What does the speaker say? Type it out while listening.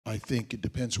I think it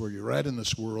depends where you're at in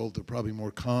this world. They're probably more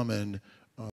common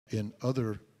in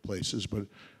other places,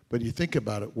 but you think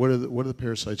about it, what are the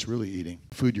parasites really eating?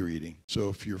 Food you're eating. So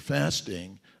if you're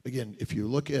fasting, again, if you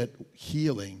look at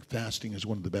healing, fasting is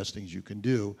one of the best things you can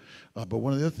do. But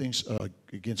one of the other things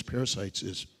against parasites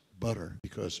is butter,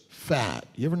 because fat,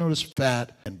 you ever notice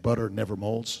fat and butter never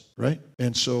molds, right?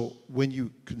 And so when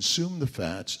you consume the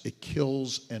fats, it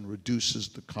kills and reduces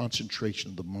the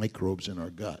concentration of the microbes in our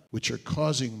gut, which are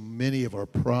causing many of our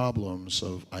problems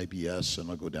of IBS, and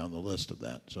I'll go down the list of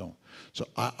that. So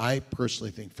I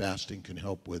personally think fasting can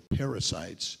help with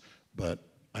parasites, but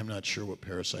I'm not sure what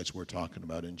parasites we're talking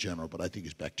about in general, but I think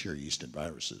it's bacteria, yeast, and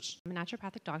viruses. I'm a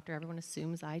naturopathic doctor. Everyone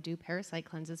assumes I do parasite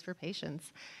cleanses for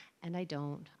patients, and I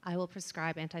don't. I will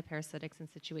prescribe antiparasitics in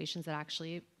situations that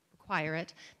actually require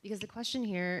it, because the question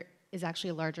here is actually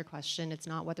a larger question. It's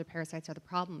not whether parasites are the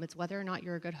problem, it's whether or not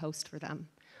you're a good host for them.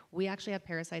 We actually have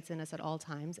parasites in us at all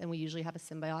times, and we usually have a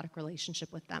symbiotic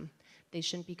relationship with them. They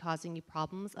shouldn't be causing you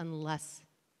problems unless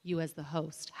you as the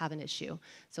host have an issue.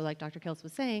 So like Dr. Kiltz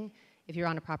was saying, if you're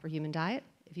on a proper human diet,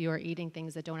 if you are eating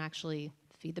things that don't actually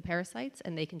feed the parasites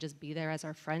and they can just be there as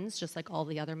our friends, just like all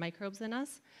the other microbes in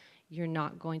us, you're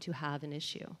not going to have an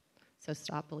issue. So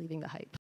stop believing the hype.